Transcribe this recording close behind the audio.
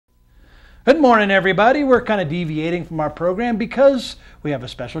Good morning, everybody. We're kind of deviating from our program because we have a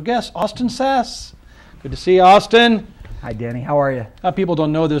special guest, Austin Sass. Good to see you, Austin. Hi, Danny. How are you? People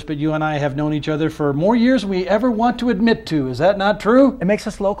don't know this, but you and I have known each other for more years than we ever want to admit to. Is that not true? It makes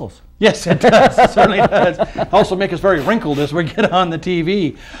us locals. Yes, it does. It certainly does. Also make us very wrinkled as we get on the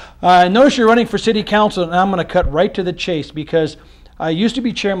TV. Notice you're running for city council, and I'm going to cut right to the chase because I used to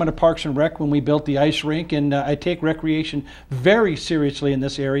be chairman of Parks and Rec when we built the ice rink, and I take recreation very seriously in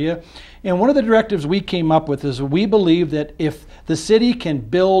this area. And one of the directives we came up with is we believe that if the city can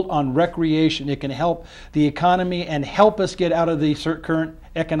build on recreation, it can help the economy and help us get out of the current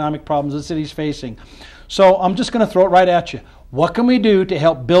economic problems the city's facing. So I'm just going to throw it right at you. What can we do to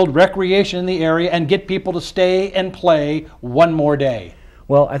help build recreation in the area and get people to stay and play one more day?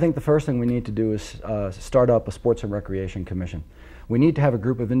 Well, I think the first thing we need to do is start up a Sports and Recreation Commission. We need to have a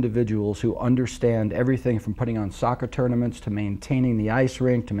group of individuals who understand everything from putting on soccer tournaments to maintaining the ice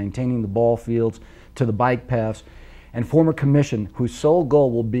rink, to maintaining the ball fields, to the bike paths, and form a commission whose sole goal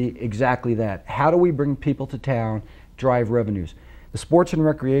will be exactly that. How do we bring people to town, drive revenues? The Sports and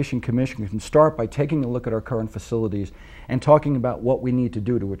Recreation Commission can start by taking a look at our current facilities and talking about what we need to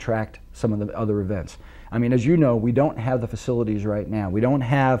do to attract some of the other events. I mean, as you know, we don't have the facilities right now. We don't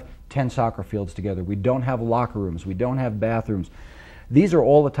have 10 soccer fields together. We don't have locker rooms. We don't have bathrooms. These are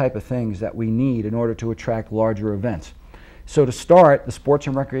all the type of things that we need in order to attract larger events. So to start, the Sports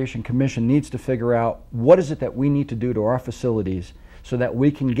and Recreation Commission needs to figure out what is it that we need to do to our facilities so that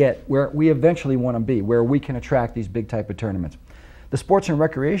we can get where we eventually want to be, where we can attract these big type of tournaments. The Sports and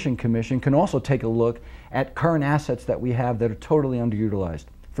Recreation Commission can also take a look at current assets that we have that are totally underutilized.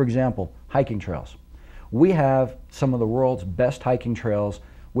 For example, hiking trails. We have some of the world's best hiking trails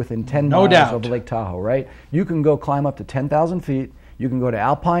within 10 miles of Lake Tahoe, right? You can go climb up to 10,000 feet. You can go to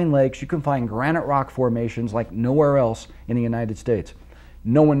alpine lakes. You can find granite rock formations like nowhere else in the United States.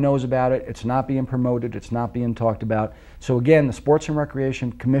 No one knows about it. It's not being promoted. It's not being talked about. So again, the Sports and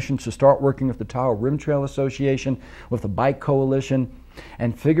Recreation Commission should start working with the Tahoe Rim Trail Association, with the Bike Coalition,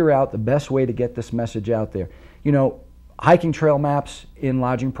 and figure out the best way to get this message out there. You know, hiking trail maps in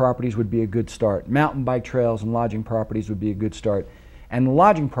lodging properties would be a good start. Mountain bike trails and lodging properties would be a good start. And the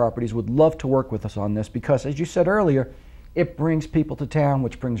lodging properties would love to work with us on this because, as you said earlier, it brings people to town,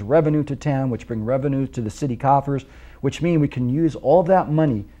 which brings revenue to town, which brings revenue to the city coffers, which means we can use all that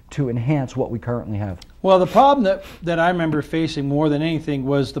money to enhance what we currently have. Well, the problem that I remember facing more than anything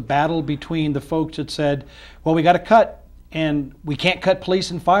was the battle between the folks that said, well, we got to cut, and we can't cut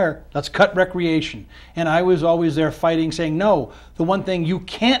police and fire. Let's cut recreation. And I was always there fighting, saying, no, the one thing you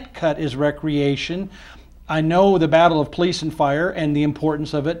can't cut is recreation. I know the battle of police and fire and the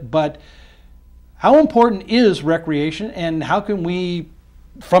importance of it, but how important is recreation, and how can we,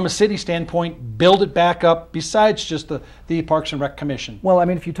 from a city standpoint, build it back up besides just the Parks and Rec Commission? Well, I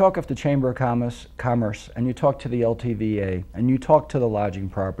mean, if you talk of the Chamber of Commerce and you talk to the LTVA and you talk to the lodging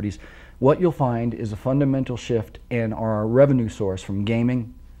properties, what you'll find is a fundamental shift in our revenue source from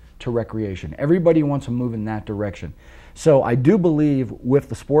gaming to recreation. Everybody wants to move in that direction. So I do believe with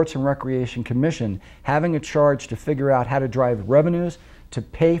the Sports and Recreation Commission having a charge to figure out how to drive revenues to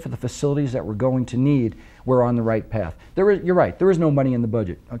pay for the facilities that we're going to need, we're on the right path. You're right, there is no money in the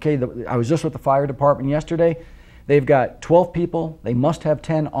budget. Okay, I was just with the fire department yesterday. They've got 12 people. They must have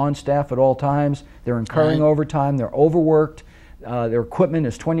 10 on staff at all times. They're incurring overtime. They're overworked. Their equipment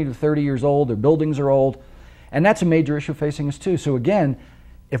is 20 to 30 years old. Their buildings are old. And that's a major issue facing us too. So again,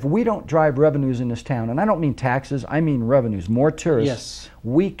 if we don't drive revenues in this town, and I don't mean taxes, I mean revenues, more tourists,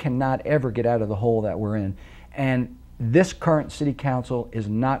 we cannot ever get out of the hole that we're in. And this current city council is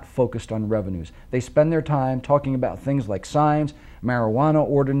not focused on revenues. They spend their time talking about things like signs, marijuana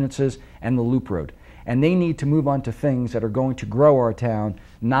ordinances, and the loop road. And they need to move on to things that are going to grow our town,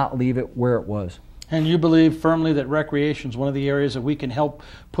 not leave it where it was. And you believe firmly that recreation is one of the areas that we can help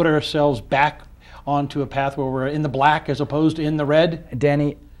put ourselves back onto a path where we're in the black as opposed to in the red?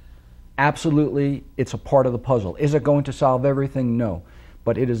 Danny, absolutely, it's a part of the puzzle. Is it going to solve everything? No.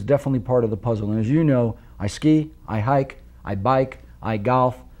 But it is definitely part of the puzzle. And as you know, I ski, I hike, I bike, I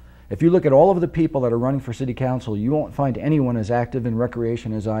golf. If you look at all of the people that are running for city council, you won't find anyone as active in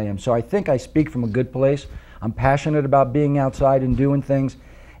recreation as I am. So I think I speak from a good place. I'm passionate about being outside and doing things.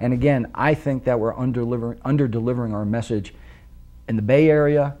 And again, I think that we're under-delivering our message in the Bay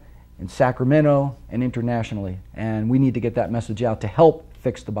Area, in Sacramento, and internationally. And we need to get that message out to help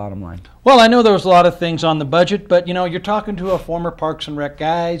fix the bottom line. Well, I know there was a lot of things on the budget, but you know, you're talking to a former Parks and Rec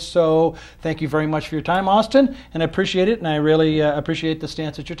guy, so thank you very much for your time, Austin, and I appreciate it, and I really appreciate the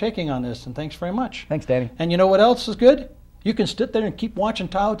stance that you're taking on this, and thanks very much. Thanks, Danny. And you know what else is good? You can sit there and keep watching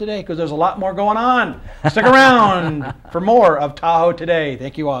Tahoe Today because there's a lot more going on. Stick around for more of Tahoe Today.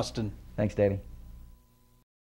 Thank you, Austin. Thanks, Danny.